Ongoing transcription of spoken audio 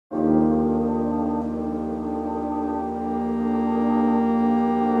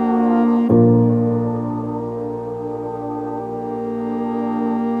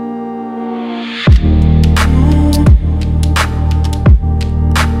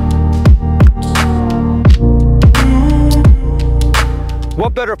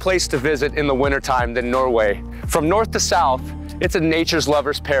what better place to visit in the wintertime than Norway? From north to south, it's a nature's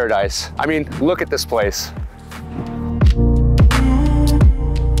lover's paradise. I mean, look at this place.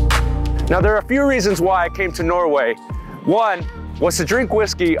 Now, there are a few reasons why I came to Norway. One was to drink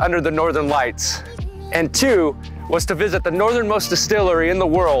whiskey under the northern lights. And two was to visit the northernmost distillery in the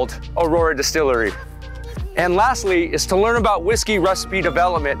world, Aurora Distillery. And lastly is to learn about whiskey recipe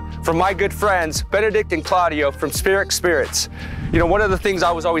development from my good friends, Benedict and Claudio from Spheric Spirits. You know, one of the things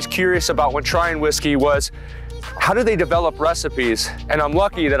I was always curious about when trying whiskey was, how do they develop recipes? And I'm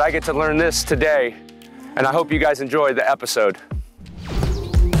lucky that I get to learn this today. And I hope you guys enjoy the episode.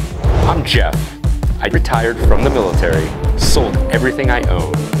 I'm Jeff. I retired from the military, sold everything I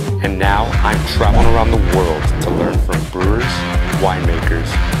own, and now I'm traveling around the world to learn from brewers,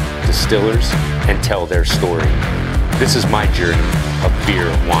 winemakers, distillers, and tell their story. This is my journey of beer,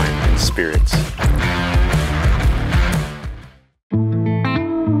 wine, and spirits.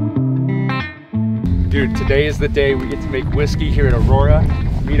 Dude, today is the day we get to make whiskey here at Aurora.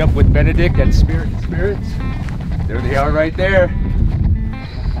 Meet up with Benedict and Spheric Spirits. There they are right there.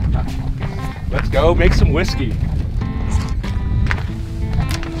 Let's go make some whiskey.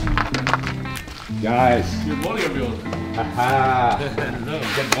 Guys. Good morning, everyone. Aha.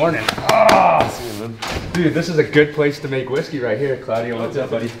 Good morning. Oh, dude, this is a good place to make whiskey right here. Claudio, what's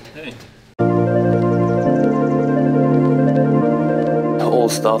up, buddy? Hey. It all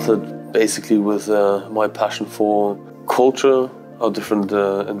started basically with my passion for culture, how different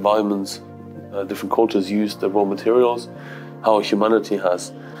environments, different cultures use the raw materials, how humanity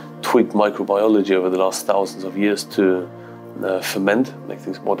has tweaked microbiology over the last thousands of years to ferment, make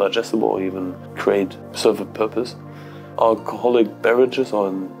things more digestible, or even serve a purpose. Alcoholic beverages,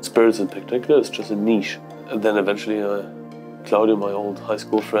 or spirits in particular, is just a niche. And then eventually Claudio, my old high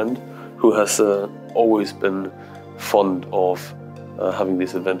school friend, who has always been fond of having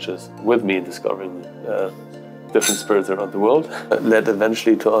these adventures with me, discovering different spirits around the world, led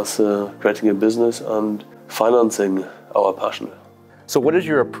eventually to us creating a business and financing our passion. So what is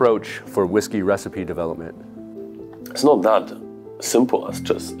your approach for whiskey recipe development? It's not that simple as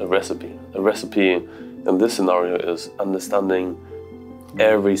just a recipe. A recipe in this scenario is understanding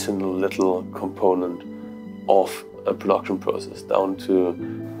every single little component of a production process, down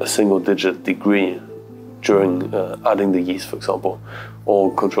to a single-digit degree during adding the yeast, for example,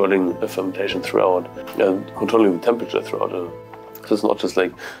 or controlling a fermentation throughout, controlling the temperature throughout. So it's not just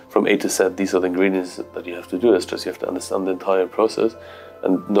like from A to Z, these are the ingredients that you have to do. It's just you have to understand the entire process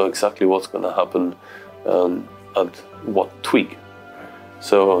and know exactly what's going to happen at what tweak.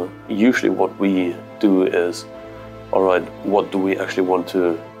 So usually what we do is, all right, what do we actually want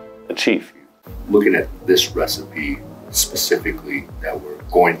to achieve? Looking at this recipe specifically that we're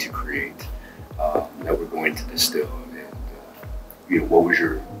going to create, that we're going to distill, and what was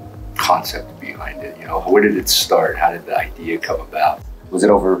your concept behind it? Where did it start? How did the idea come about? Was it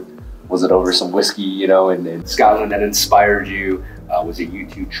over some whiskey, in Scotland that inspired you? Was it you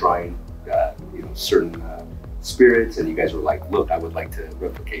two trying, certain spirits, and you guys were like, look, I would like to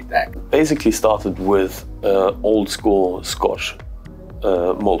replicate that? Basically started with old school Scotch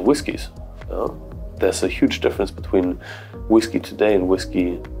malt whiskies. There's a huge difference between whiskey today and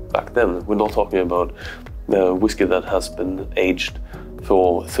whiskey back then. We're not talking about whiskey that has been aged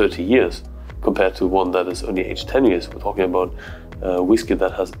for 30 years compared to one that is only aged 10 years. We're talking about whiskey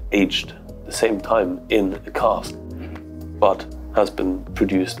that has aged the same time in a cask, but has been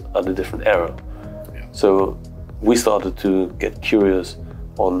produced at a different era. Yeah. So we started to get curious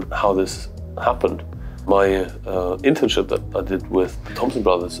on how this happened. My internship that I did with the Thompson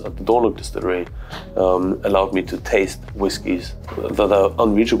brothers at the Norway Distillery allowed me to taste whiskies that are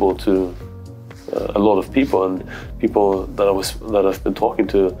unreachable to a lot of people, and people that I've been talking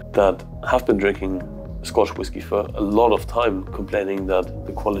to that have been drinking Scotch whiskey for a lot of time, complaining that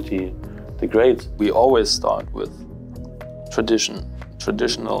the quality degrades. We always start with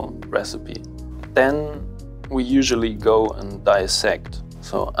traditional recipe. Then we usually go and dissect,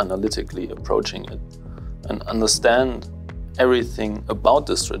 so analytically approaching it, and understand everything about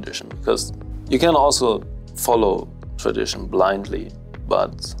this tradition, because you can also follow tradition blindly,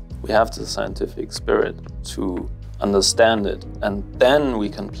 but we have the scientific spirit to understand it, and then we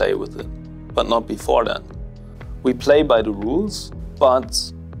can play with it, but not before that. We play by the rules,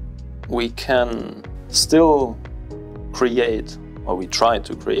 but we can still create, or we try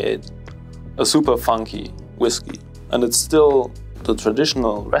to create, a super funky whiskey. And it's still the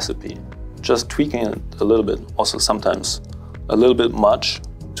traditional recipe, just tweaking it a little bit, also sometimes a little bit much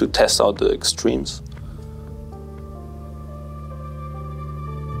to test out the extremes.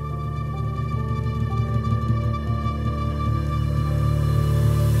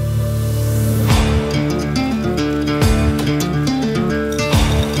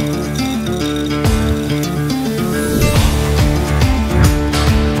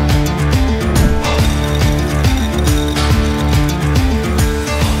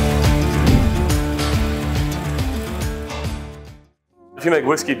 If you make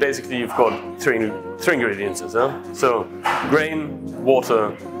whiskey, basically you've got three ingredients. So grain,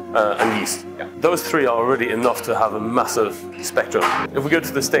 water, and yeast. Yeah. Those three are already enough to have a massive spectrum. If we go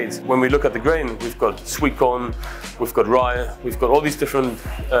to the States, when we look at the grain, we've got sweet corn, we've got rye, we've got all these different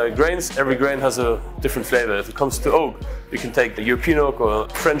grains. Every grain has a different flavor. If it comes to oak, you can take the European oak or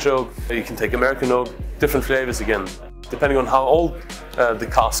French oak, or you can take American oak, different flavors again. Depending on how old the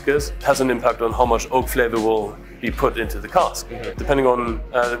cask is, it has an impact on how much oak flavor will be put into the cask. Depending on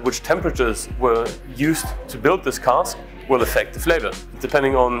which temperatures were used to build this cask, will affect the flavor.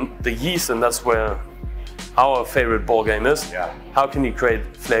 Depending on the yeast, and that's where our favorite ball game is, how can you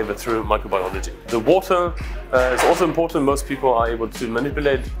create flavor through microbiology? The water is also important. Most people are able to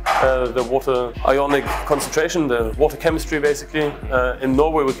manipulate the water ionic concentration, the water chemistry basically. In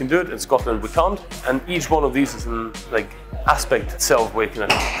Norway we can do it, in Scotland we can't. And each one of these is an aspect itself where you can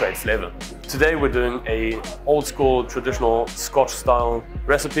actually create flavor. Today we're doing a old school traditional Scotch style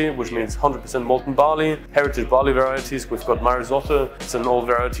recipe, which means 100% malted barley, heritage barley varieties. We've got Marisotto, it's an old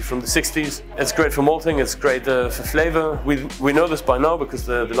variety from the 60s. It's great for malting, it's great for flavor. We know this by now because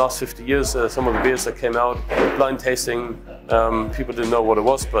the last 50 years, some of the beers that came out, blind tasting, people didn't know what it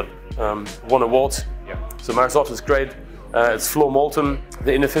was, but won awards. So Marisotto is great. It's floor malten.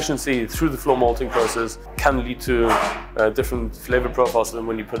 The inefficiency through the floor malting process can lead to different flavor profiles than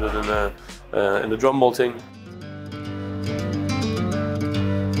when you put it in a drum malting.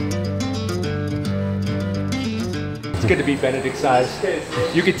 It's good to be Benedict size.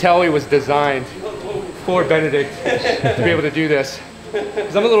 You could tell he was designed for Benedict to be able to do this.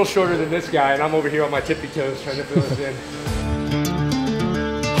 Because I'm a little shorter than this guy, and I'm over here on my tippy toes trying to fill this in.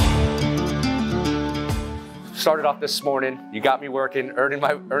 Started off this morning. You got me working, earning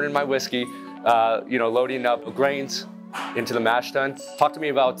my whiskey. You know, loading up grains into the mash tun. Talk to me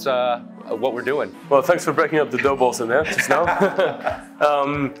about what we're doing. Well, thanks for breaking up the dough balls in there just now.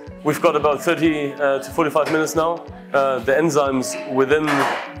 We've got about 30 to 45 minutes now. The enzymes within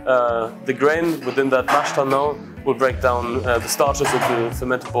the grain, within that mash tun now, will break down the starches into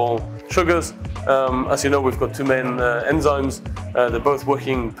fermentable sugars. As you know, we've got two main enzymes. They're both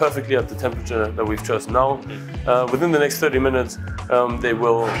working perfectly at the temperature that we've chosen now. Within the next 30 minutes, they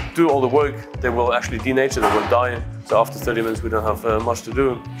will do all the work. They will actually denature, they will die. So after 30 minutes, we don't have much to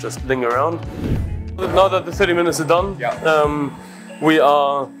do, just linger around. Now that the 30 minutes are done, we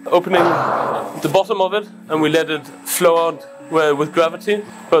are opening the bottom of it and we let it flow out with gravity.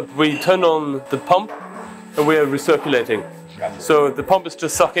 But we turn on the pump and we are recirculating. So the pump is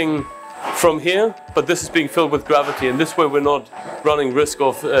just sucking from here, but this is being filled with gravity, and this way we're not running risk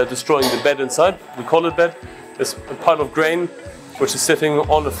of destroying the bed inside. We call it bed. It's a pile of grain which is sitting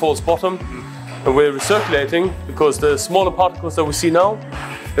on the false bottom, and we're recirculating because the smaller particles that we see now,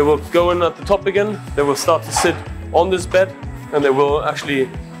 they will go in at the top again, they will start to sit on this bed, and they will actually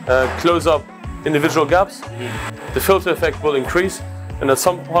close up individual gaps. The filter effect will increase, and at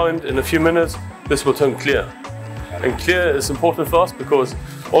some point in a few minutes this will turn clear. And clear is important for us because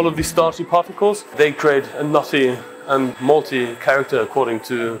all of these starchy particles, they create a nutty and malty character according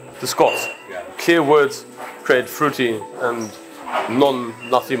to the Scots. Clear words create fruity and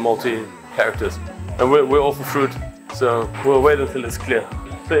non-nutty malty characters. And we're all for fruit, so we'll wait until it's clear.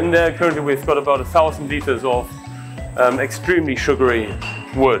 So in there currently we've got about 1,000 liters of extremely sugary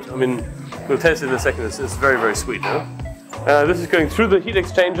wood. I mean, we'll taste it in a second, it's very, very sweet. This is going through the heat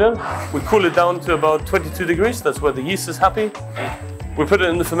exchanger. We cool it down to about 22 degrees. That's where the yeast is happy. We put it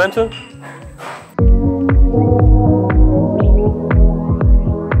in the fermenter.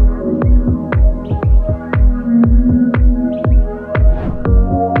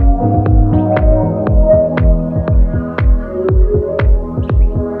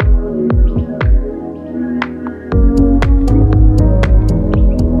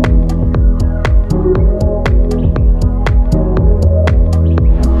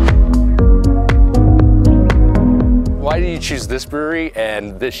 Choose this brewery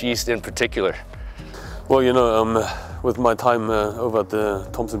and this yeast in particular? Well, you know, with my time over at the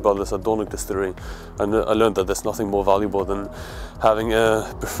Thompson Brothers at Dornoch Distillery, I learned that there's nothing more valuable than having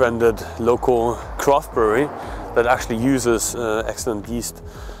a befriended local craft brewery that actually uses excellent yeast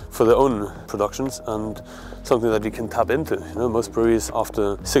for their own productions and something that you can tap into. You know, most breweries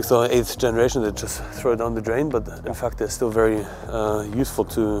after 6th or 8th generation, they just throw it down the drain, but in fact they're still very useful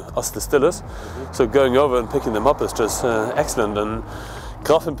to us distillers. So going over and picking them up is just excellent. And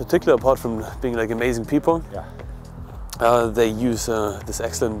Graf in particular, apart from being like amazing people, they use this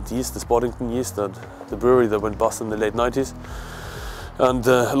excellent yeast, this Boddington yeast, that the brewery that went bust in the late 90s. And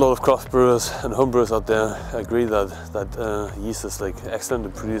a lot of craft brewers and home brewers out there agree that yeast is like excellent.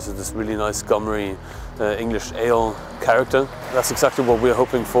 It produces this really nice gummery English ale character. That's exactly what we're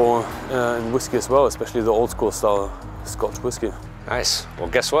hoping for in whiskey as well, especially the old school style Scotch whiskey. Nice. Well,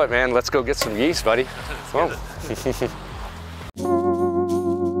 guess what, man? Let's go get some yeast, buddy. Whoa.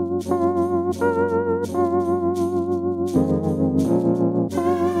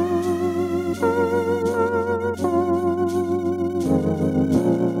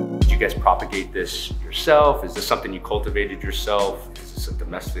 Did you guys propagate this yourself? Is this something you cultivated yourself? Is this a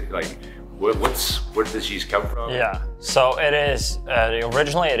domestic, like, where did this yeast come from? Yeah, so it is,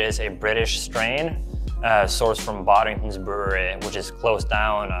 originally it is a British strain sourced from Boddington's Brewery, which is closed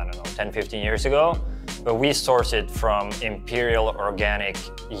down, I don't know, 10, 15 years ago. But we source it from Imperial Organic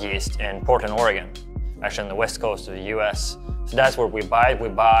Yeast in Portland, Oregon, actually on the west coast of the US. So that's where we buy it. We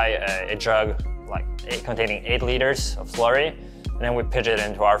buy a jug containing 8 liters of slurry, and then we pitch it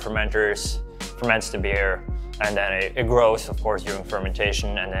into our fermenters, ferments the beer, and then it grows, of course, during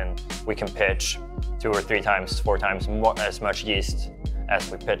fermentation, and then we can pitch 2 or 3 times, 4 times as much yeast as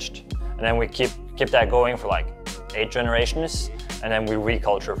we pitched. And then we keep that going for like 8 generations, and then we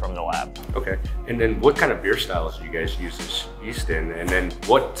reculture from the lab. Okay, and then what kind of beer styles do you guys use this yeast in, and then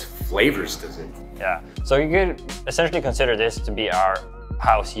what flavors does it? Yeah, so you could essentially consider this to be our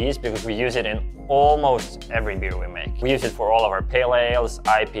house yeast because we use it in almost every beer we make. We use it for all of our pale ales,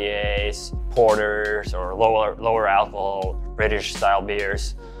 IPAs, porters, or lower alcohol British style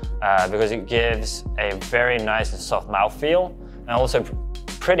beers because it gives a very nice and soft mouthfeel, and also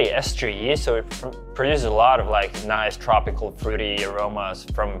pretty estery yeast, so it produces a lot of like nice tropical fruity aromas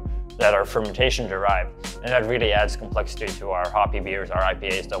that are fermentation derived, and that really adds complexity to our hoppy beers, our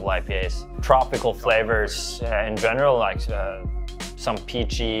IPAs, double IPAs. Tropical flavors in general, like some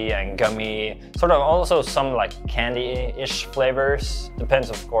peachy and gummy, sort of also some like candy-ish flavors.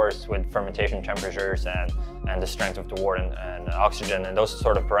 Depends, of course, with fermentation temperatures and the strength of the wort and oxygen and those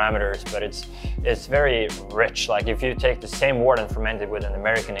sort of parameters, but it's very rich. Like if you take the same wort and ferment it with an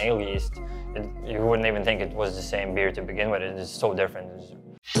American ale yeast, you wouldn't even think it was the same beer to begin with. It is so different.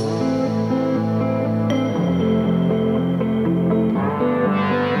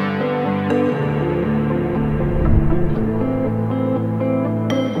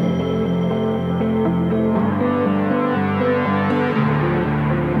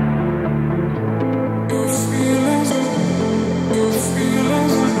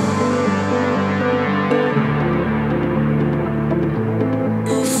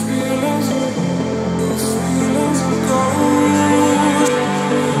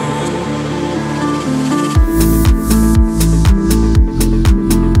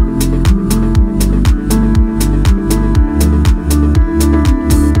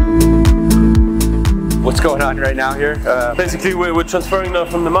 Going on right now here? Basically, we're transferring now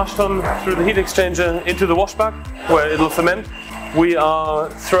from the mash tun through the heat exchanger into the washback where it'll ferment. We are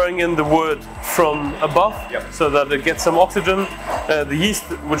throwing in the wort from above so that it gets some oxygen. The yeast,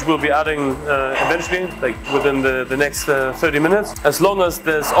 which we'll be adding eventually, like within the next 30 minutes. As long as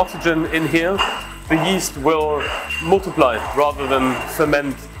there's oxygen in here, the yeast will multiply rather than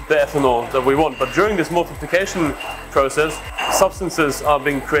ferment the ethanol that we want. But during this multiplication process, substances are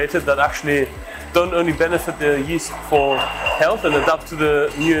being created that actually don't only benefit the yeast for health and adapt to the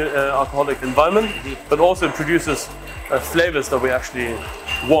new alcoholic environment, but also produces flavors that we actually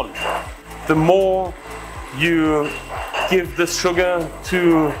want. The more you give this sugar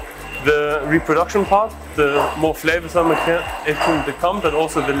to the reproduction part, the more flavors it can become, but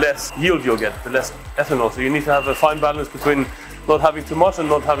also the less yield you'll get, the less ethanol. So you need to have a fine balance between not having too much and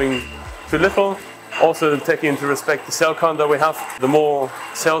not having too little. Also taking into respect the cell count that we have. The more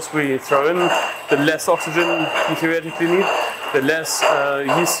cells we throw in, the less oxygen you theoretically need. The less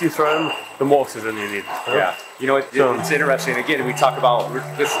yeast you throw in, the more oxygen you need. Yeah, you know, it's interesting. Again, we talk about,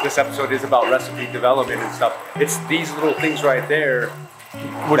 this episode is about recipe development and stuff. It's these little things right there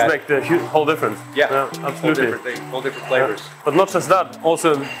which make the whole difference. Yeah, absolutely. Whole different flavors. But not just that,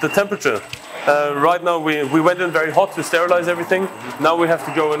 also the temperature. Right now we went in very hot to sterilize everything. Now we have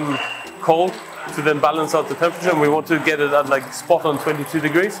to go in cold to then balance out the temperature, and we want to get it at like spot on 22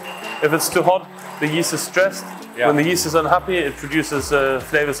 degrees. If it's too hot, the yeast is stressed. When the yeast is unhappy, it produces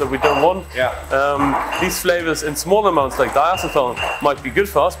flavors that we don't want. These flavors in small amounts, like diacetyl, might be good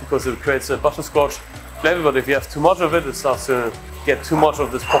for us because it creates a butterscotch flavor, but if you have too much of it, it starts to get too much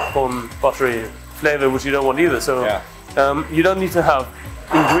of this popcorn buttery flavor, which you don't want either. So you don't need to have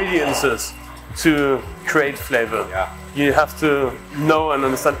ingredients to create flavor. You have to know and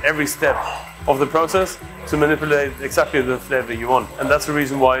understand every step of the process to manipulate exactly the flavor you want. And that's the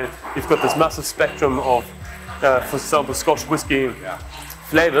reason why you've got this massive spectrum of for example, Scotch whisky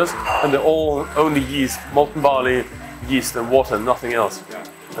flavors, and they're all only yeast, malted barley, yeast and water, nothing else. Yeah.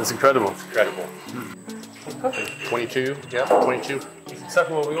 That's incredible. Incredible. Perfect. 22, yeah, 22. That's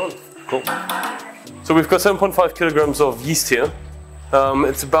exactly what we want. Cool. So we've got 7.5 kilograms of yeast here.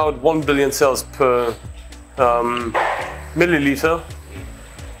 It's about 1 billion cells per milliliter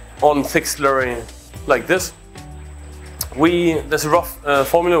on thick slurry like this. There's a rough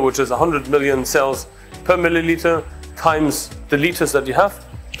formula which is 100 million cells per milliliter times the liters that you have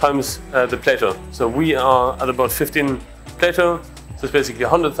times the Plato. So we are at about 15 Plato, so it's basically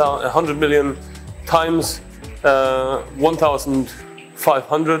 100 million times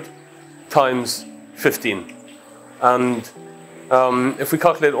 1,500 times 15. And if we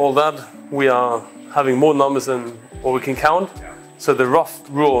calculate all that, we are having more numbers than what we can count. So the rough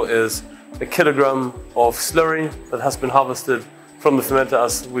rule is a kilogram of slurry that has been harvested from the fermenter,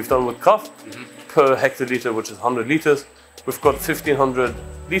 as we've done with craft, per hectoliter, which is 100 liters. We've got 1,500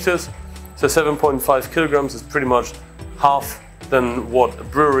 liters, so 7.5 kilograms is pretty much half than what a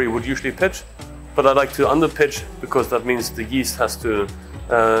brewery would usually pitch. But I like to underpitch because that means the yeast has to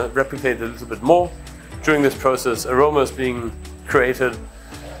replicate a little bit more. During this process, aroma is being created,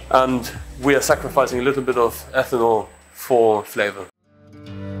 and we are sacrificing a little bit of ethanol for flavor.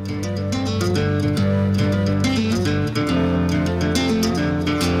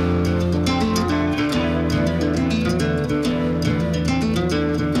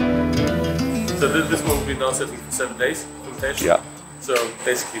 So this one will be now sitting for 7 days fermentation. Yeah. So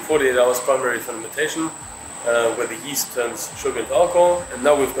basically 48 hours primary fermentation, where the yeast turns sugar into alcohol, and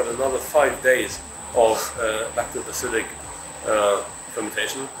now we've got another 5 days of lactobacillic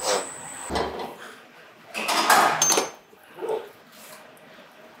fermentation. Cool.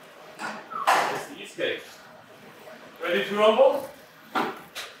 That's the yeast cake. Ready to rumble?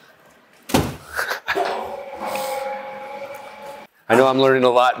 I know I'm learning a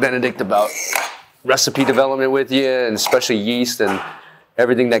lot, Benedict, about recipe development with you, and especially yeast and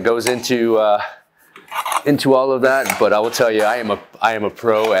everything that goes into all of that. But I will tell you, I am a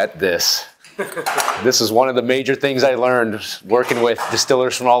pro at this. This is one of the major things I learned working with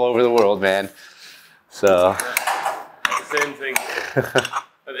distillers from all over the world, man. So the same thing at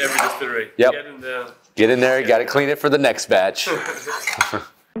every distillery. Yep. Get in there. Get in there. Got to clean it for the next batch.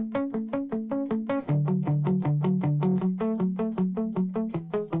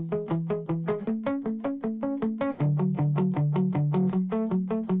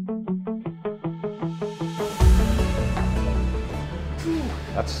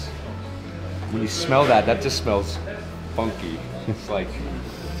 That's, when you smell that, that just smells funky. It's like,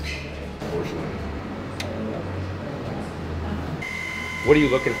 what are you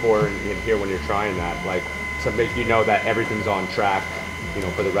looking for in here when you're trying that? Like, to make you know that everything's on track, you know,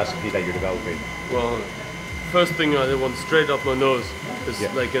 for the recipe that you're developing? Well, first thing I want straight up my nose is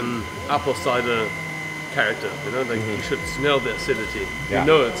like an apple cider character, you know, like you should smell the acidity. Yeah. You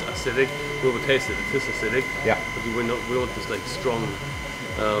know it's acidic, we will taste it, it is acidic, Yeah. but we want this like strong,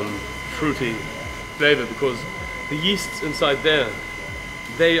 fruity flavor, because the yeasts inside there,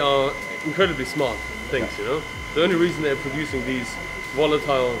 they are incredibly smart things, you know. The only reason they're producing these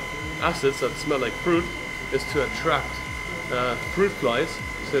volatile acids that smell like fruit is to attract fruit flies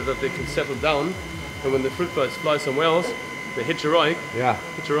so that they can settle down, and when the fruit flies fly somewhere else, they hitch a ride,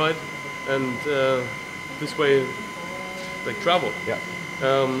 and this way they travel. Yeah.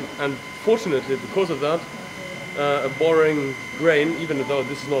 And fortunately, because of that, a boring grain, even though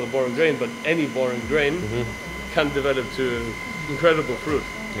this is not a boring grain, but any boring grain can develop to incredible fruit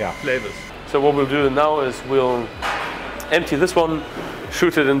flavors. So what we'll do now is we'll empty this one,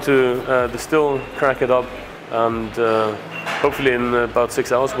 shoot it into the still, crack it up, and hopefully in about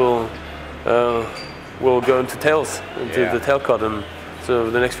 6 hours we'll go into tails, into the tail cut, and so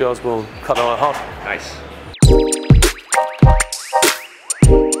the next few hours we'll cut our heart. Nice.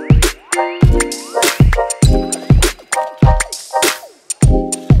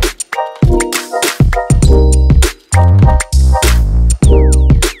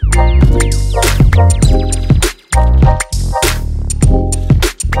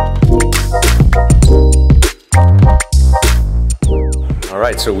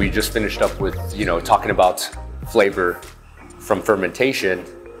 So we just finished up with, you know, talking about flavor from fermentation,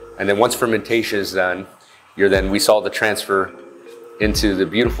 and then once fermentation is done, we saw the transfer into the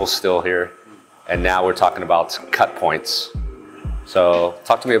beautiful still here, and now we're talking about cut points. So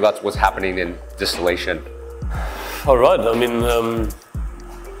talk to me about what's happening in distillation. All right, I mean,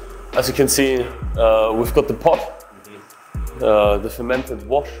 as you can see, we've got the pot, the fermented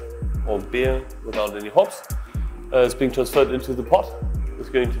wash or beer without any hops. It's being transferred into the pot. It's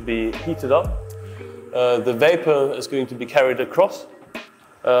going to be heated up, the vapor is going to be carried across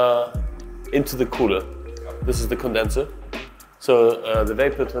into the cooler. This is the condenser. So the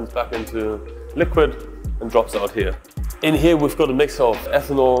vapor turns back into liquid and drops out here. In here we've got a mix of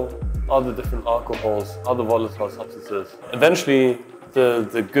ethanol, other different alcohols, other volatile substances. Eventually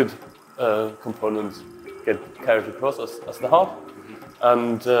the good components get carried across as the heart,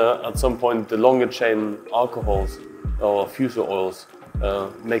 and at some point the longer chain alcohols or fusel oils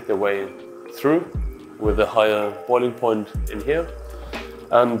make their way through with a higher boiling point in here.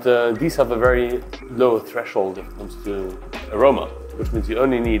 And these have a very low threshold if it comes to aroma, which means you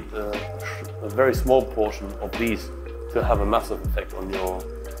only need a very small portion of these to have a massive effect on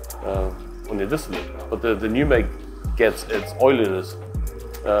your distillate. But the new make gets its oiliness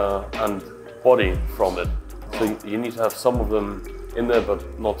and body from it. So you need to have some of them in there,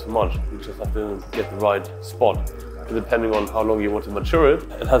 but not too much. You just have to get the right spot. And depending on how long you want to mature it,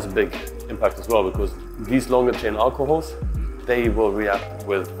 it has a big impact as well, because these longer chain alcohols, they will react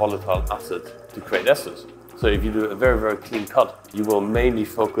with volatile acid to create esters. So if you do a very, very clean cut, you will mainly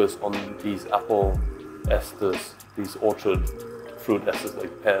focus on these apple esters, these orchard fruit esters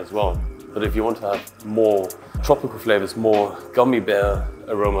like pear as well. But if you want to have more tropical flavors, more gummy bear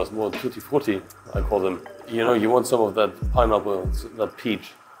aromas, more tutti frutti, I call them, you want some of that pineapple, that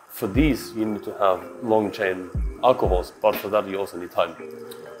peach. For these, you need to have long chain alcohols, but for that you also need time,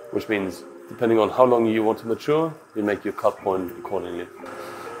 which means depending on how long you want to mature, you make your cut point accordingly.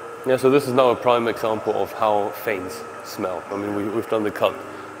 Yeah, so this is now a prime example of how fanes smell. I mean, we've done the cut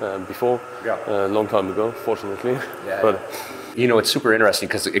before, a long time ago, fortunately. Yeah, but it's super interesting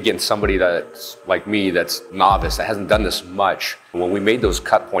because, again, somebody that's like me, that's novice, that hasn't done this much, when we made those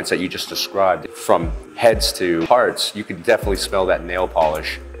cut points that you just described, from heads to hearts, you could definitely smell that nail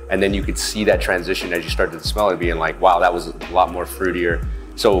polish. And then you could see that transition as you started to smell it, being like, wow, that was a lot more fruitier.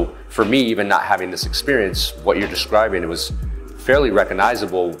 So for me, even not having this experience, what you're describing, it was fairly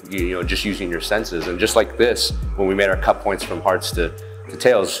recognizable, just using your senses. And just like this, when we made our cut points from hearts to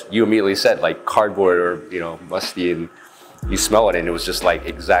tails, you immediately said like cardboard or musty, and you smell it and it was just like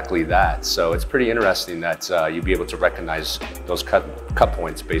exactly that. So it's pretty interesting that you'd be able to recognize those cut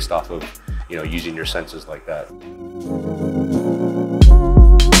points based off of using your senses like that.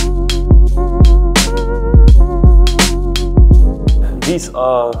 These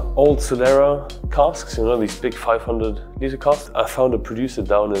are old Solera casks, these big 500-liter casks. I found a producer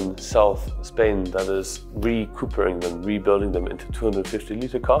down in South Spain that is recoupering them, rebuilding them into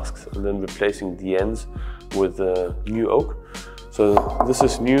 250-liter casks, and then replacing the ends with new oak. So this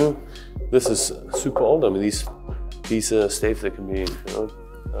is new. This is super old. I mean, these staves, they can be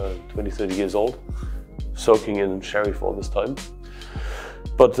 20, 30 years old, soaking in sherry for all this time.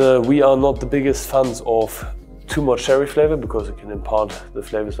 But we are not the biggest fans of too much sherry flavor, because it can impart the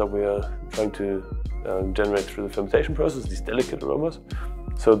flavors that we are trying to generate through the fermentation process, these delicate aromas.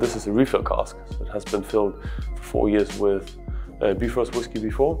 So this is a refill cask. So it has been filled for 4 years with Bifrost whiskey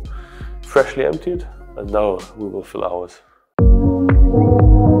before, freshly emptied, and now we will fill ours.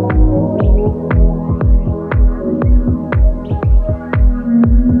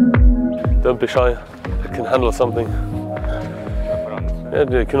 Don't be shy, it can handle something. Yeah,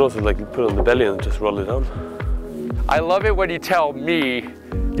 you can also put it on the belly and just roll it down. I love it when you tell me,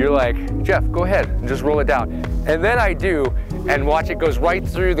 you're like, Jeff, go ahead and just roll it down. And then I do, and watch it goes right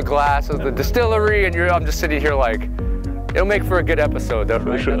through the glass of the distillery, and I'm just sitting here like, it'll make for a good episode though.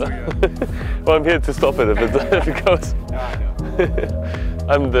 For sure. Well, I'm here to stop it if it goes.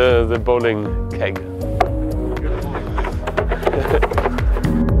 I'm the bowling keg.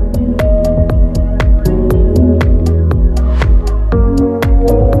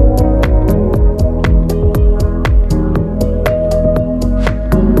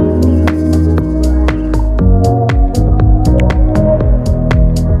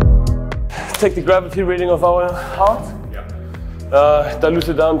 Take the gravity reading of our heart, dilute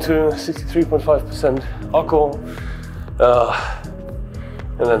it down to 63.5% alcohol,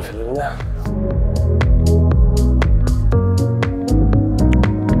 and then fill it in there.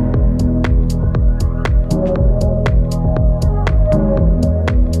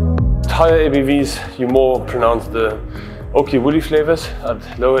 Higher ABVs, you more pronounce the oaky woody flavors.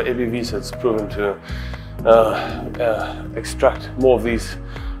 At lower ABVs, it's proven to extract more of these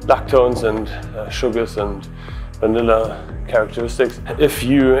lactones and sugars and vanilla characteristics. If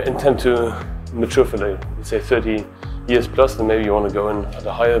you intend to mature for let's say 30 years plus, then maybe you want to go in at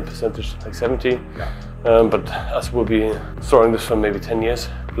a higher percentage, like 70. But as we'll be storing this for maybe 10 years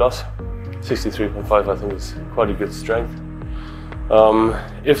plus, 63.5 I think is quite a good strength.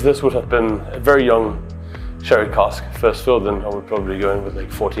 If this would have been a very young sherry cask first filled, then I would probably go in with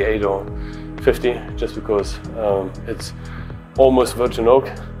like 48 or 50, just because it's almost virgin oak,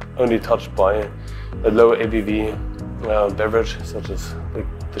 only touched by a low ABV beverage, such as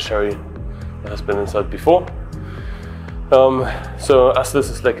the sherry that has been inside before. So as this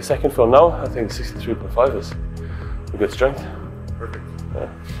is like a second fill now, I think 63.5 is a good strength. Perfect. Yeah.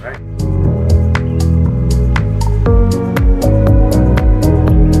 All right.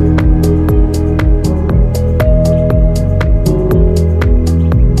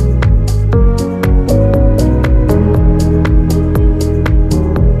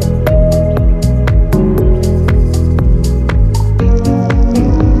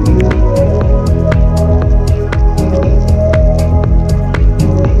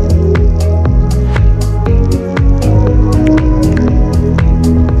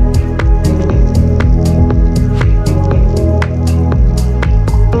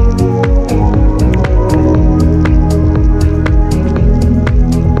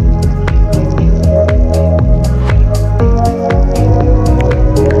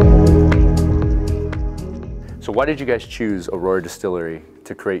 So why did you guys choose Aurora Distillery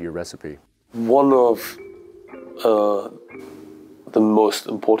to create your recipe? One of the most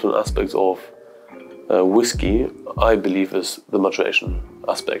important aspects of whiskey, I believe, is the maturation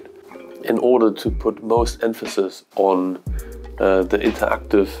aspect. In order to put most emphasis on the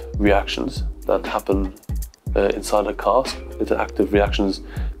interactive reactions that happen inside a cask, interactive reactions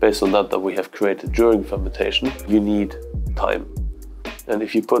based on that we have created during fermentation, you need time. And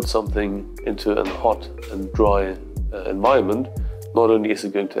if you put something into a hot and dry environment, not only is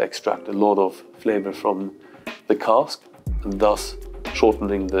it going to extract a lot of flavor from the cask, and thus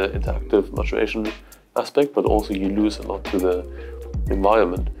shortening the interactive maturation aspect, but also you lose a lot to the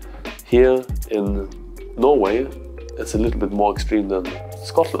environment. Here in Norway, it's a little bit more extreme than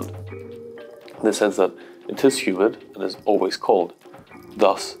Scotland, in the sense that it is humid and it's always cold.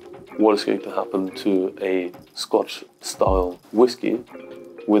 Thus, what is going to happen to a Scotch-style whiskey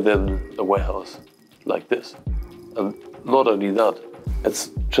within a warehouse like this? And not only that,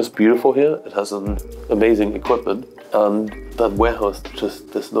 it's just beautiful here. It has an amazing equipment, and that warehouse,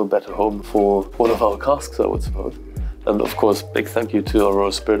 there's no better home for one of our casks, I would suppose. And of course, big thank you to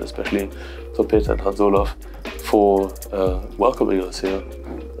Aurora Spirits, especially to Peter and Hans Olaf, for welcoming us here,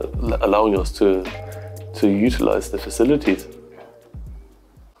 allowing us to utilize the facilities.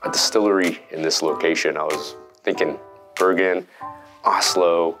 A distillery in this location, I was thinking Bergen,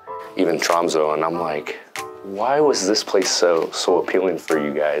 Oslo, even Tromsø, and I'm like, why was this place so appealing for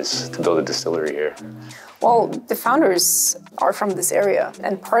you guys to build a distillery here? Well, the founders are from this area,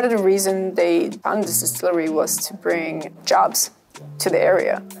 and part of the reason they founded this distillery was to bring jobs to the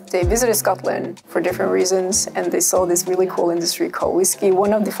area. They visited Scotland for different reasons, and they saw this really cool industry called whiskey.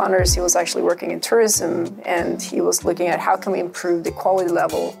 One of the founders, he was actually working in tourism, and he was looking at how can we improve the quality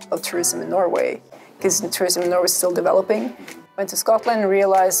level of tourism in Norway, because tourism in Norway is still developing. Went to Scotland and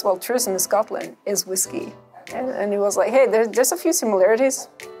realized, well, tourism in Scotland is whiskey. And he was like, hey, there's a few similarities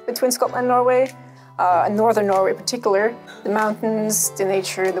between Scotland and Norway, and northern Norway in particular, the mountains, the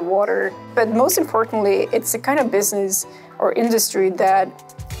nature, the water. But most importantly, it's a kind of business or industry that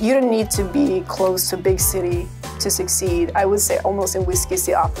you don't need to be close to a big city to succeed. I would say almost in whiskey it's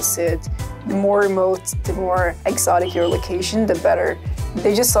the opposite. The more remote, the more exotic your location, the better.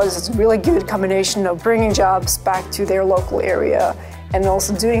 They just saw this as a really good combination of bringing jobs back to their local area and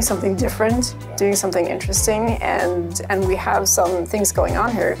also doing something different, doing something interesting, and we have some things going on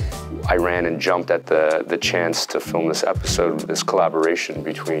here. I ran and jumped at the chance to film this episode, this collaboration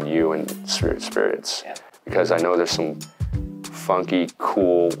between you and Spheric Spirits, because I know there's some funky,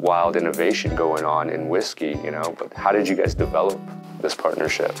 cool, wild innovation going on in whiskey, you know, but how did you guys develop this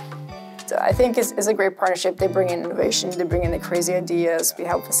partnership? I think it's a great partnership. They bring in innovation, they bring in the crazy ideas, we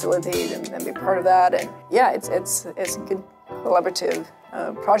help facilitate and be part of that, and yeah, it's a good collaborative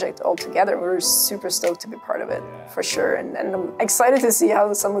project altogether. We're super stoked to be part of it, for sure, and I'm excited to see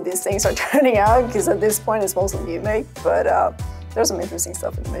how some of these things are turning out, because at this point it's mostly new make, but there's some interesting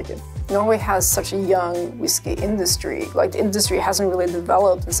stuff in the making. Norway has such a young whiskey industry, like the industry hasn't really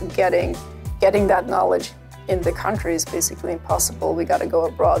developed, and so getting that knowledge in the country is basically impossible. We got to go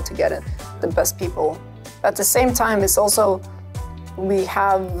abroad to get it, the best people. At the same time, it's also, we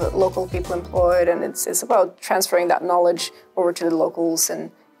have local people employed, and it's about transferring that knowledge over to the locals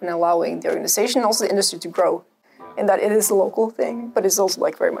and allowing the organization and also the industry to grow. In that it is a local thing, but it's also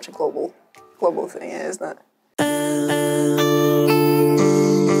like very much a global thing, isn't it?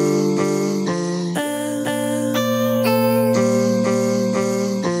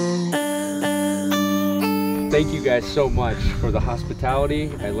 Thank you guys so much for the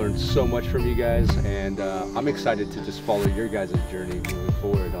hospitality. I learned so much from you guys, and I'm excited to just follow your guys' journey moving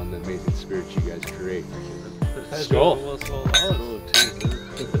forward on the amazing spirits you guys create. The pleasure Skål. was all ours.